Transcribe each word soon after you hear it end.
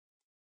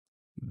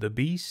The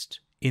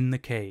Beast in the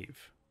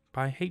Cave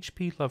by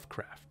H.P.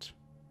 Lovecraft.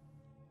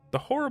 The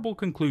horrible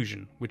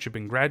conclusion, which had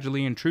been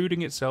gradually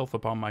intruding itself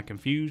upon my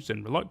confused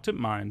and reluctant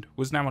mind,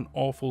 was now an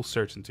awful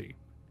certainty.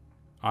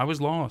 I was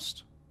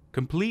lost.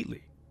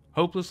 Completely,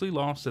 hopelessly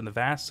lost in the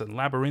vast and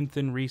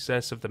labyrinthine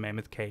recess of the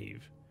Mammoth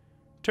Cave.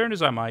 Turn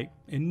as I might,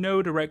 in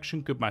no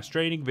direction could my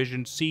straining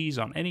vision seize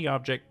on any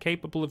object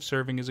capable of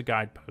serving as a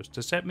guidepost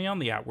to set me on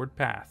the outward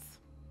path.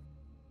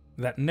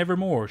 That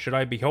nevermore should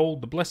I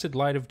behold the blessed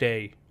light of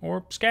day,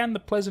 or scan the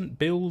pleasant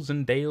bills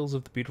and dales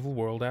of the beautiful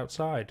world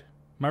outside.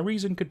 My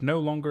reason could no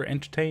longer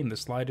entertain the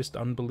slightest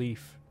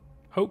unbelief.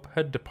 Hope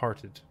had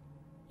departed.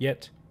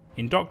 Yet,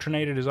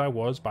 indoctrinated as I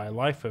was by a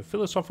life of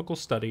philosophical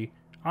study,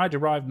 I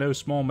derived no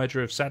small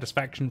measure of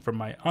satisfaction from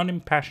my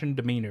unimpassioned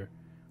demeanour,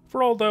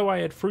 for although I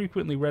had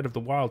frequently read of the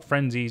wild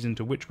frenzies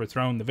into which were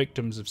thrown the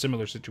victims of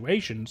similar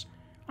situations,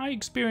 I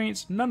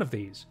experienced none of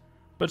these,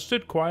 but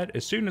stood quiet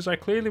as soon as I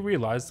clearly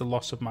realized the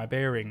loss of my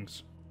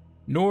bearings.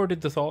 Nor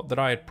did the thought that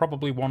I had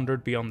probably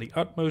wandered beyond the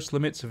utmost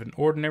limits of an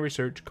ordinary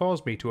search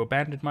cause me to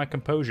abandon my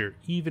composure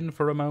even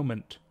for a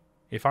moment.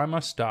 If I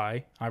must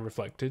die, I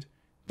reflected,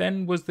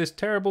 then was this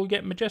terrible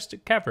yet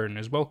majestic cavern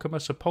as welcome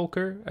a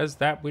sepulchre as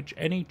that which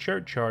any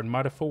churchyard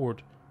might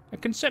afford, a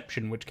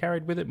conception which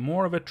carried with it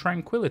more of a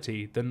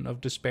tranquillity than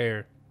of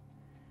despair.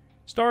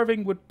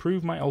 Starving would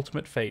prove my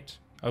ultimate fate,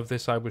 of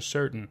this I was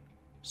certain.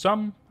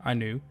 Some, I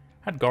knew,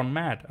 had gone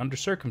mad under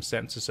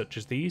circumstances such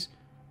as these,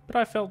 but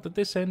I felt that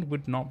this end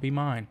would not be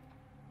mine.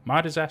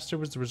 My disaster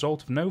was the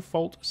result of no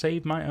fault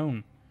save my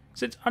own,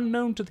 since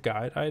unknown to the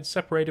guide I had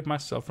separated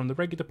myself from the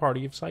regular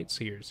party of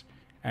sightseers,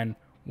 and,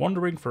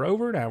 wandering for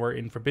over an hour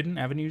in forbidden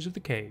avenues of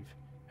the cave,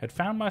 had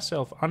found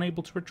myself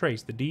unable to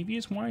retrace the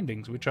devious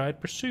windings which I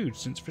had pursued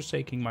since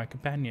forsaking my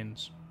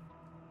companions.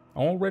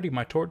 Already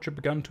my torch had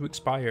begun to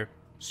expire.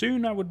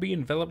 Soon I would be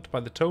enveloped by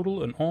the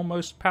total and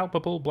almost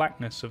palpable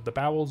blackness of the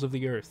bowels of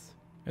the earth.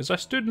 As I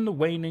stood in the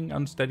waning,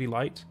 unsteady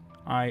light,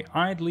 I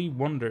idly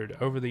wondered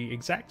over the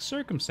exact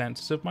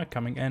circumstances of my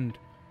coming end.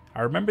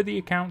 I remembered the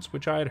accounts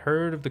which I had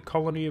heard of the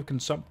colony of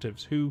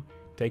consumptives who,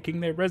 taking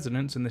their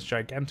residence in this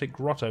gigantic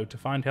grotto to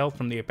find health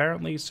from the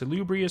apparently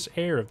salubrious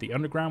air of the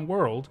underground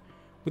world,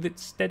 with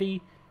its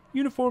steady,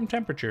 uniform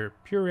temperature,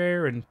 pure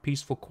air, and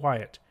peaceful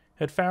quiet,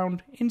 had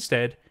found,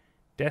 instead,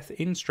 death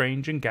in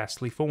strange and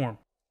ghastly form.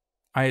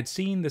 I had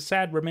seen the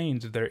sad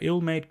remains of their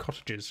ill-made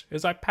cottages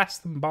as I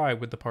passed them by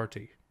with the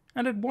party,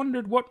 and had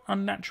wondered what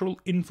unnatural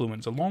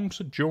influence a long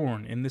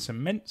sojourn in this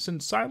immense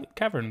and silent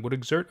cavern would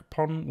exert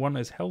upon one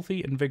as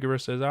healthy and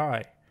vigorous as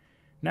I.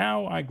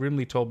 Now, I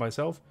grimly told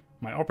myself,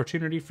 my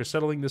opportunity for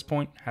settling this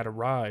point had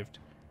arrived,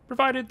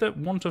 provided that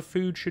want of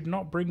food should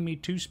not bring me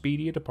too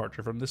speedy a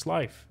departure from this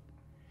life.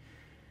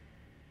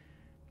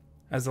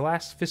 As the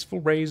last fitful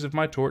rays of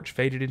my torch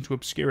faded into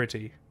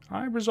obscurity,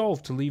 I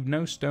resolved to leave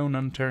no stone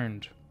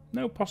unturned,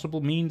 no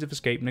possible means of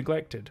escape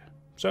neglected.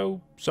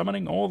 So,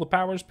 summoning all the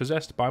powers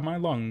possessed by my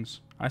lungs,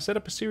 I set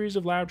up a series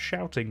of loud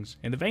shoutings,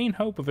 in the vain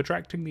hope of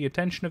attracting the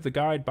attention of the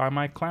guide by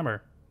my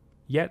clamour.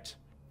 Yet,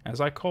 as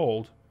I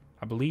called,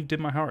 I believed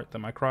in my heart that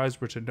my cries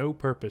were to no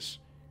purpose,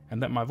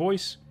 and that my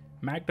voice,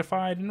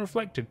 magnified and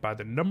reflected by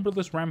the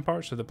numberless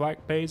ramparts of the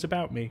black bays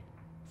about me,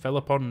 fell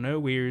upon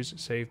no ears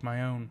save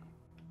my own.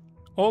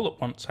 All at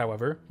once,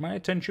 however, my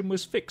attention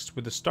was fixed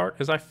with a start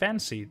as I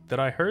fancied that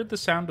I heard the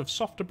sound of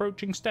soft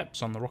approaching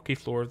steps on the rocky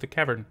floor of the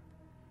cavern.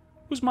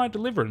 Was my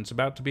deliverance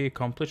about to be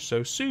accomplished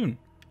so soon?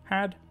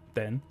 Had,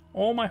 then,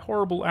 all my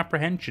horrible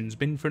apprehensions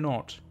been for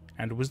naught?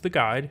 And was the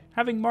guide,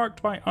 having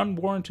marked my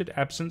unwarranted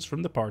absence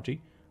from the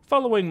party,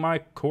 following my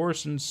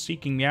course and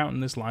seeking me out in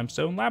this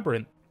limestone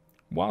labyrinth?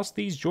 Whilst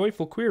these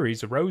joyful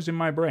queries arose in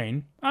my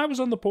brain, I was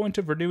on the point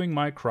of renewing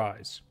my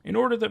cries, in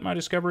order that my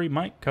discovery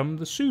might come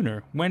the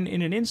sooner, when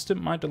in an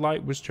instant my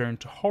delight was turned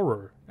to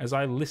horror as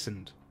I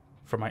listened.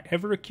 For my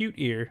ever-acute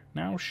ear,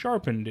 now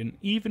sharpened in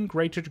even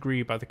greater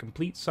degree by the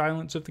complete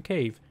silence of the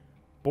cave,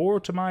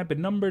 bore to my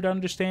benumbered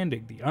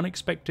understanding the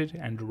unexpected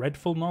and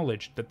dreadful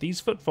knowledge that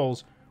these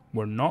footfalls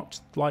were not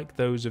like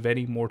those of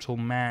any mortal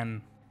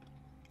man.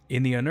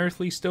 In the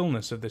unearthly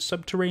stillness of this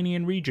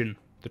subterranean region,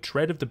 the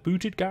tread of the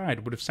booted guide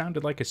would have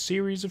sounded like a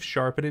series of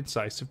sharp and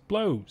incisive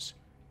blows.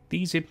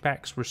 These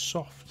impacts were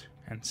soft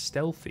and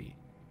stealthy,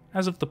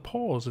 as of the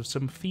paws of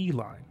some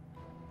feline.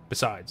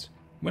 Besides,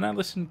 when I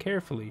listened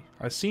carefully,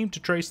 I seemed to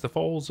trace the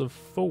falls of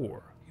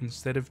 4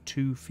 instead of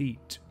 2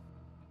 feet.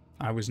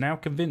 I was now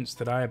convinced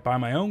that I had by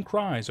my own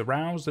cries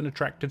aroused and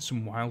attracted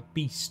some wild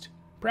beast,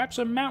 perhaps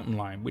a mountain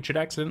lion which had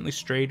accidentally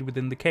strayed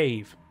within the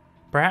cave.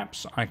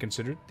 Perhaps, I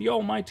considered, the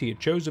Almighty had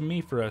chosen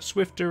me for a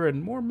swifter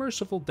and more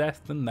merciful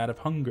death than that of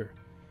hunger.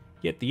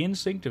 Yet the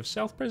instinct of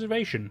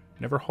self-preservation,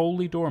 never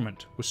wholly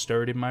dormant, was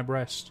stirred in my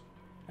breast,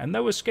 and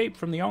though escape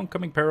from the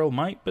oncoming peril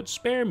might but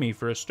spare me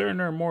for a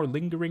sterner, more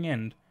lingering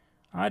end,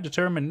 I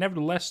determined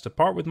nevertheless to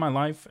part with my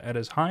life at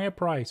as high a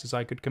price as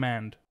I could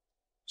command.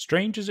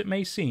 Strange as it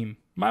may seem,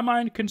 my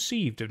mind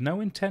conceived of no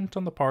intent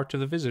on the part of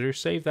the visitor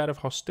save that of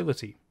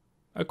hostility.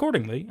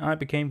 Accordingly, I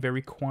became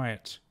very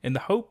quiet, in the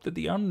hope that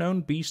the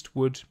unknown beast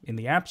would, in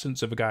the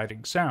absence of a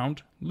guiding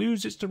sound,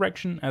 lose its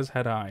direction as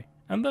had I,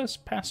 and thus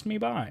pass me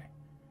by.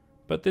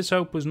 But this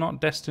hope was not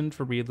destined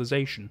for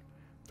realization,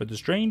 for the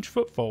strange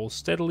footfalls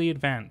steadily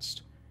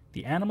advanced,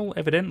 the animal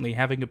evidently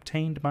having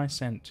obtained my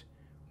scent,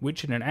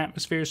 which in an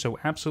atmosphere so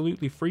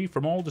absolutely free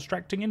from all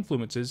distracting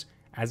influences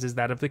as is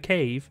that of the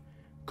cave,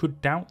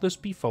 could doubtless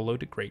be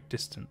followed at great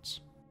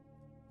distance.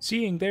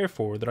 Seeing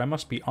therefore that I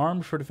must be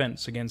armed for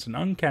defence against an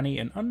uncanny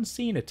and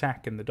unseen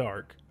attack in the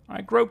dark,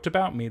 I groped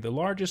about me the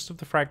largest of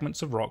the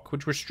fragments of rock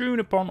which were strewn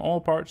upon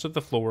all parts of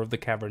the floor of the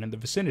cavern in the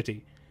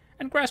vicinity,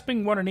 and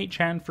grasping one in each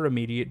hand for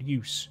immediate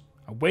use,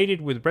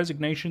 awaited with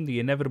resignation the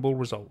inevitable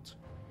result.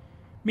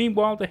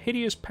 Meanwhile the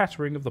hideous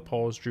pattering of the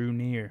paws drew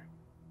near.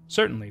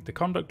 Certainly the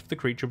conduct of the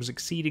creature was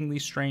exceedingly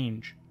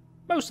strange.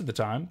 Most of the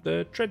time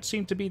the tread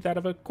seemed to be that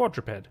of a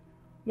quadruped,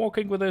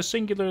 walking with a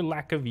singular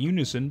lack of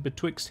unison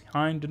betwixt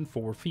hind and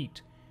fore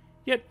feet,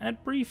 yet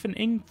at brief and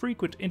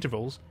infrequent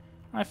intervals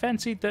I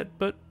fancied that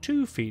but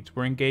 2 feet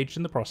were engaged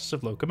in the process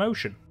of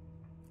locomotion.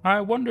 I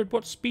wondered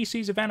what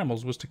species of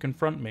animals was to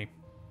confront me.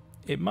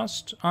 It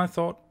must, I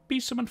thought, be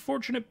some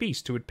unfortunate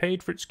beast who had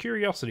paid for its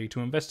curiosity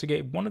to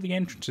investigate one of the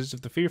entrances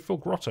of the fearful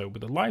grotto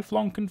with a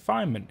lifelong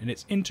confinement in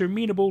its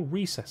interminable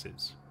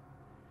recesses.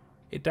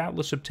 It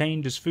doubtless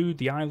obtained as food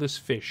the eyeless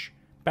fish,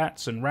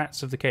 bats and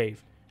rats of the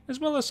cave, as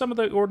well as some of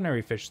the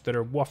ordinary fish that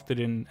are wafted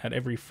in at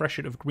every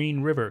freshet of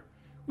Green River,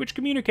 which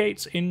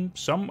communicates in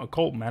some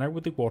occult manner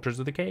with the waters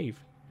of the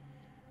cave.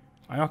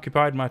 I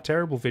occupied my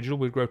terrible vigil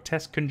with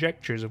grotesque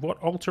conjectures of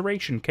what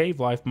alteration cave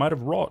life might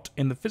have wrought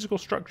in the physical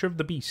structure of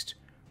the beast,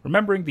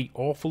 remembering the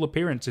awful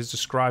appearances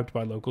described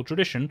by local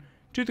tradition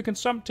to the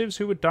consumptives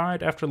who had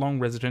died after long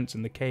residence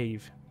in the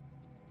cave.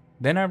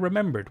 Then I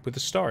remembered with a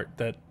start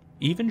that,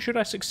 even should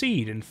I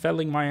succeed in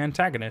felling my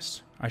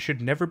antagonist, I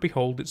should never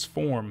behold its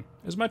form,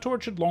 as my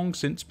torch had long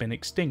since been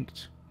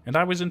extinct, and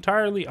I was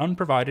entirely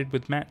unprovided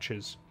with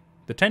matches.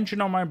 The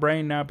tension on my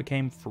brain now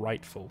became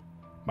frightful.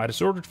 My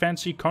disordered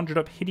fancy conjured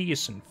up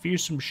hideous and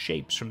fearsome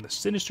shapes from the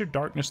sinister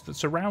darkness that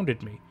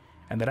surrounded me,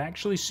 and that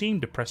actually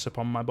seemed to press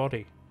upon my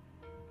body.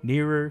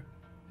 Nearer,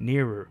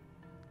 nearer,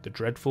 the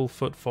dreadful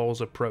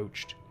footfalls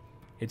approached.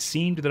 It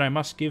seemed that I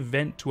must give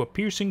vent to a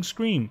piercing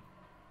scream,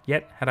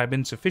 yet had I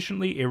been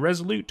sufficiently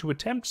irresolute to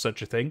attempt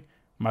such a thing,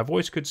 my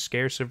voice could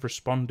scarce have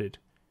responded.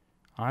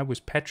 I was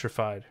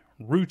petrified,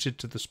 rooted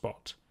to the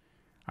spot.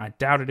 I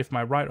doubted if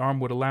my right arm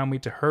would allow me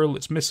to hurl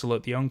its missile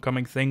at the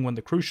oncoming thing when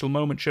the crucial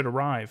moment should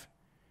arrive.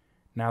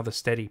 Now the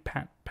steady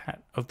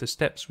pat-pat of the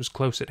steps was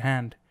close at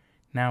hand,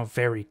 now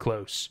very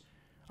close.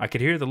 I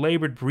could hear the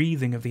laboured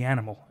breathing of the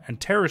animal, and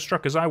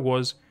terror-struck as I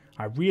was,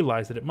 I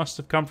realized that it must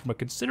have come from a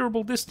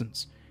considerable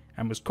distance,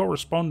 and was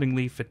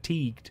correspondingly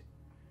fatigued.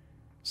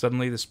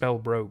 Suddenly the spell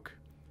broke.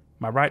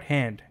 My right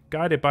hand,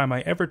 guided by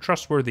my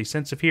ever-trustworthy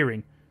sense of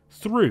hearing,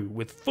 threw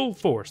with full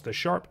force the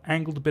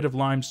sharp-angled bit of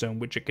limestone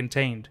which it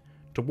contained,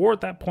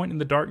 toward that point in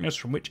the darkness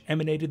from which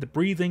emanated the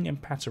breathing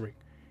and pattering,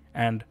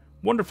 and,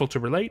 wonderful to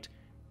relate,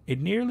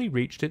 it nearly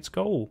reached its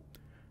goal,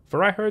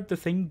 for I heard the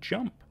thing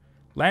jump,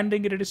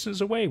 landing at a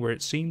distance away where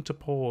it seemed to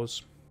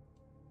pause.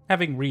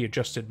 Having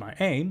readjusted my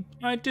aim,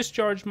 I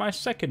discharged my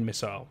second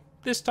missile,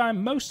 this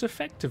time most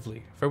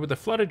effectively, for with a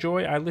flood of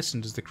joy I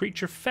listened as the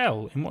creature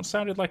fell in what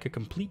sounded like a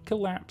complete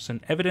collapse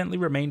and evidently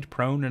remained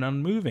prone and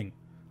unmoving.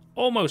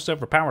 Almost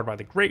overpowered by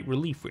the great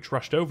relief which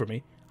rushed over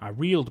me, I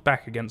reeled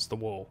back against the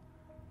wall.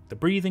 The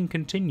breathing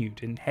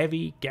continued in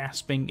heavy,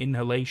 gasping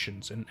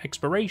inhalations and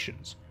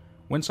expirations,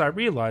 whence I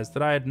realized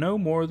that I had no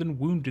more than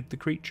wounded the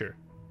creature.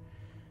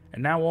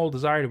 And now all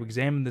desire to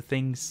examine the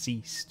thing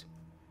ceased.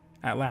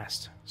 At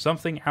last,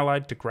 something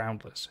allied to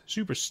groundless,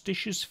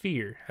 superstitious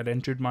fear had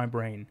entered my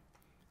brain,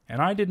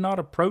 and I did not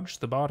approach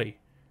the body.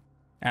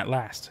 At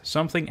last,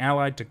 something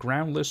allied to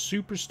groundless,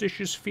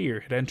 superstitious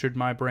fear had entered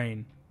my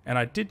brain, and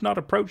I did not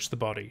approach the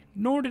body,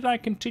 nor did I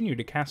continue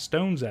to cast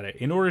stones at it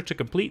in order to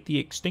complete the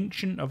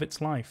extinction of its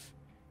life.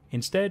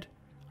 Instead,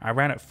 I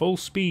ran at full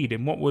speed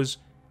in what was,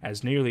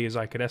 as nearly as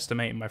I could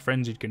estimate in my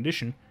frenzied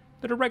condition,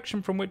 the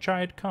direction from which I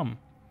had come.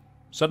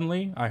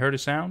 Suddenly, I heard a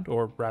sound,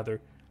 or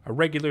rather, a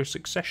regular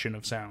succession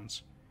of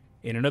sounds.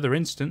 In another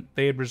instant,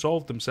 they had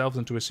resolved themselves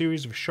into a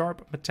series of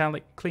sharp,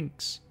 metallic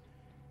clinks.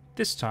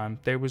 This time,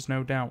 there was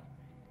no doubt.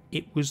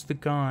 It was the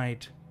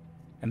guide.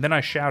 And then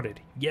I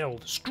shouted,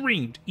 yelled,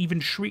 screamed, even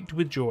shrieked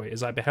with joy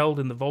as I beheld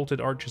in the vaulted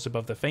arches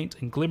above the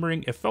faint and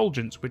glimmering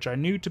effulgence which I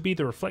knew to be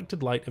the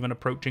reflected light of an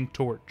approaching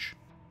torch.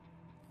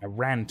 I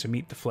ran to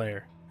meet the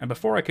flare, and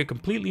before I could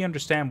completely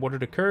understand what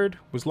had occurred,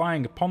 was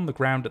lying upon the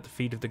ground at the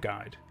feet of the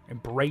guide,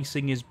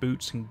 embracing his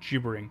boots and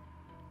gibbering,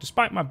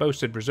 despite my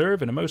boasted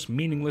reserve in a most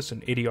meaningless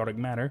and idiotic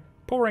manner,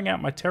 pouring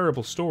out my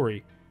terrible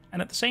story,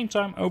 and at the same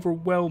time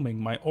overwhelming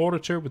my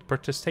auditor with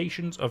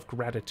protestations of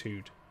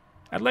gratitude.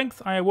 At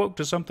length I awoke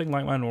to something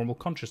like my normal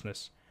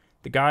consciousness.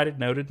 The guide had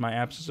noted my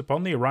absence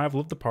upon the arrival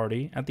of the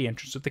party at the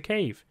entrance of the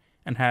cave,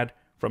 and had,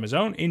 from his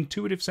own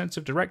intuitive sense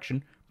of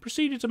direction,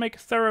 proceeded to make a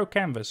thorough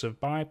canvass of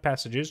by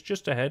passages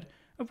just ahead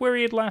of where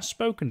he had last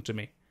spoken to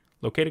me,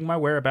 locating my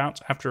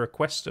whereabouts after a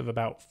quest of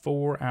about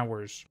 4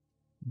 hours.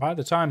 By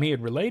the time he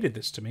had related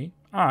this to me,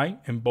 I,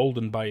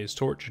 emboldened by his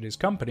torch and his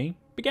company,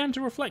 began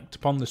to reflect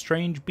upon the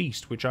strange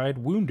beast which I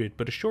had wounded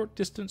but a short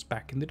distance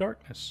back in the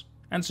darkness,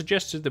 and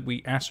suggested that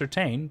we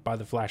ascertain, by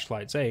the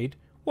flashlight's aid,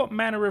 what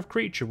manner of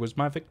creature was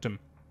my victim.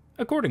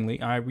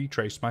 Accordingly, I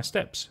retraced my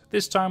steps,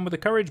 this time with a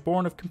courage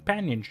born of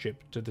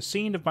companionship, to the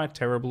scene of my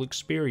terrible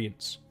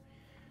experience.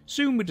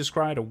 Soon we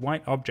descried a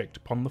white object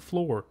upon the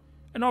floor,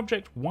 an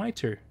object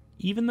whiter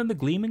even than the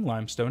gleaming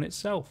limestone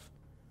itself.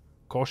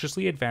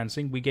 Cautiously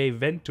advancing, we gave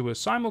vent to a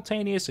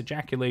simultaneous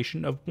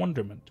ejaculation of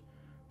wonderment,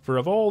 for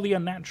of all the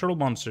unnatural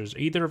monsters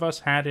either of us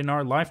had in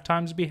our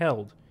lifetimes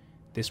beheld,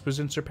 this was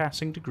in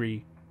surpassing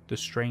degree the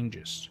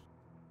strangest.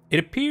 It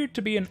appeared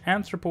to be an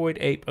anthropoid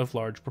ape of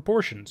large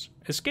proportions,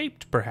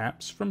 escaped,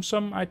 perhaps, from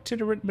some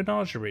itinerant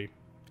menagerie.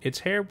 Its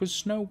hair was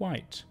snow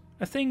white,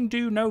 a thing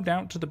due no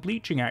doubt to the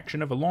bleaching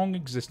action of a long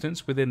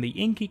existence within the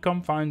inky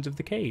confines of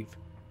the cave,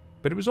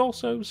 but it was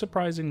also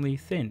surprisingly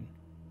thin,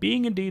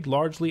 being indeed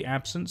largely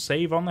absent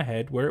save on the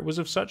head, where it was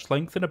of such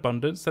length and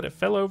abundance that it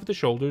fell over the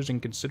shoulders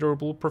in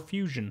considerable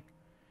profusion.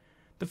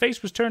 The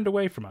face was turned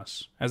away from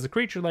us, as the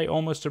creature lay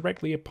almost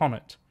directly upon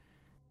it.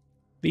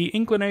 The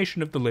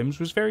inclination of the limbs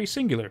was very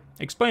singular,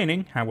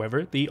 explaining,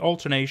 however, the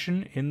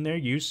alternation in their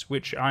use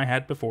which I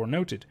had before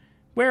noted,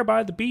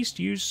 whereby the beast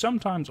used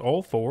sometimes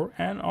all 4,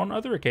 and on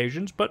other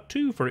occasions but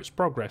 2 for its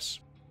progress.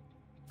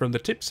 From the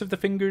tips of the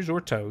fingers or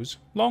toes,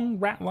 long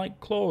rat-like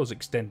claws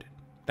extended.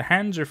 The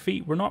hands or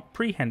feet were not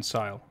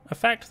prehensile, a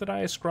fact that I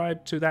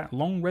ascribed to that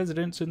long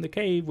residence in the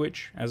cave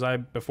which, as I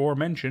before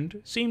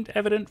mentioned, seemed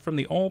evident from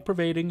the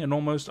all-pervading and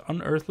almost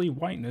unearthly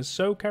whiteness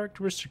so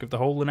characteristic of the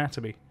whole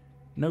anatomy.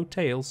 No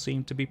tail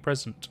seemed to be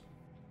present.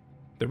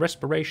 The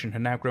respiration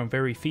had now grown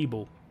very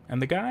feeble,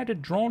 and the guide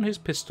had drawn his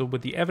pistol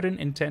with the evident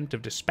intent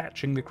of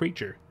dispatching the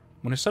creature,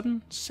 when a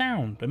sudden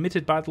sound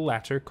emitted by the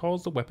latter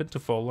caused the weapon to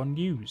fall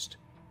unused.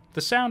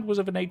 The sound was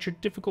of a nature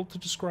difficult to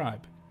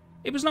describe.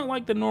 It was not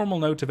like the normal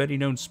note of any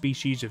known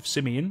species of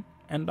simian,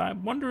 and I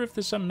wonder if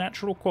this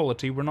unnatural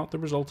quality were not the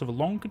result of a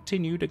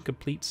long-continued and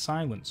complete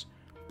silence,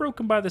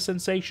 broken by the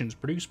sensations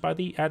produced by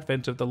the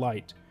advent of the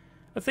light,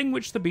 a thing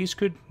which the beast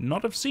could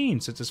not have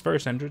seen since his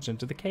first entrance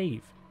into the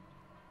cave.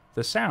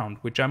 The sound,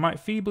 which I might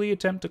feebly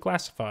attempt to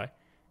classify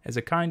as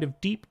a kind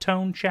of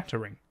deep-toned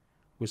chattering,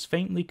 was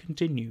faintly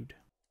continued.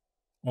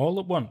 All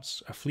at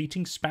once, a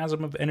fleeting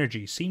spasm of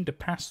energy seemed to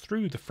pass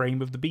through the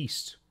frame of the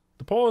beast.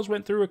 The paws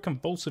went through a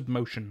convulsive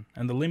motion,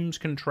 and the limbs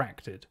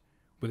contracted.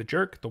 With a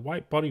jerk, the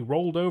white body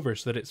rolled over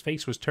so that its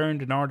face was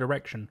turned in our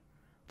direction.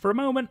 For a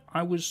moment,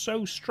 I was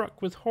so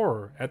struck with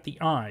horror at the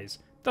eyes,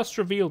 thus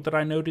revealed, that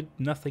I noted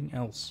nothing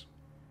else.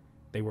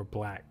 They were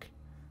black.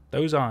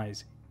 Those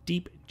eyes,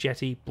 deep,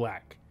 jetty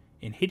black,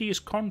 in hideous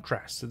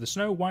contrast to the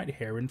snow-white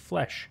hair and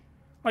flesh.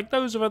 Like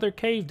those of other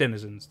cave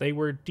denizens, they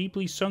were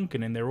deeply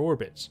sunken in their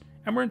orbits,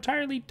 and were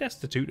entirely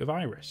destitute of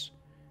iris.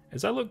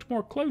 As I looked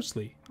more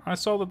closely, I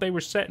saw that they were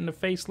set in a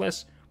face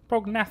less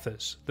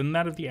prognathous than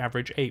that of the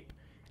average ape,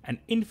 and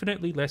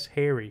infinitely less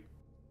hairy.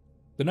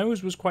 The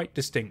nose was quite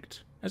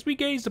distinct. As we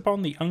gazed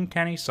upon the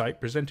uncanny sight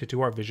presented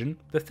to our vision,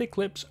 the thick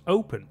lips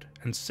opened,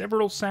 and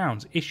several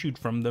sounds issued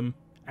from them,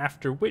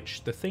 after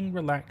which the thing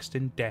relaxed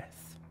in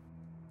death.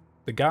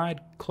 The guide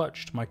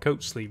clutched my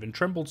coat sleeve and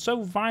trembled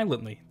so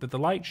violently that the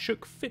light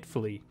shook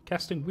fitfully,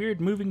 casting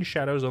weird moving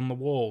shadows on the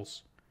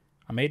walls.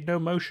 I made no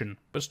motion,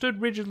 but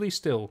stood rigidly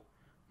still,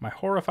 my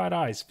horrified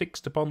eyes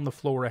fixed upon the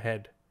floor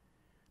ahead.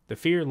 The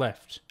fear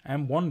left,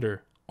 and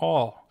wonder,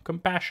 awe,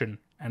 compassion,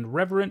 and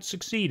reverence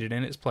succeeded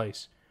in its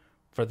place,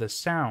 for the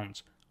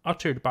sounds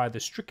uttered by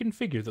the stricken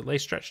figure that lay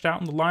stretched out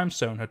in the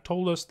limestone had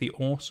told us the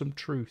awesome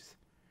truth.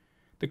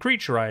 The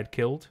creature I had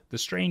killed, the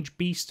strange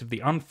beast of the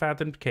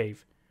unfathomed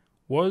cave,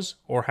 was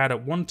or had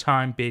at one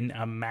time been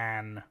a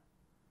man.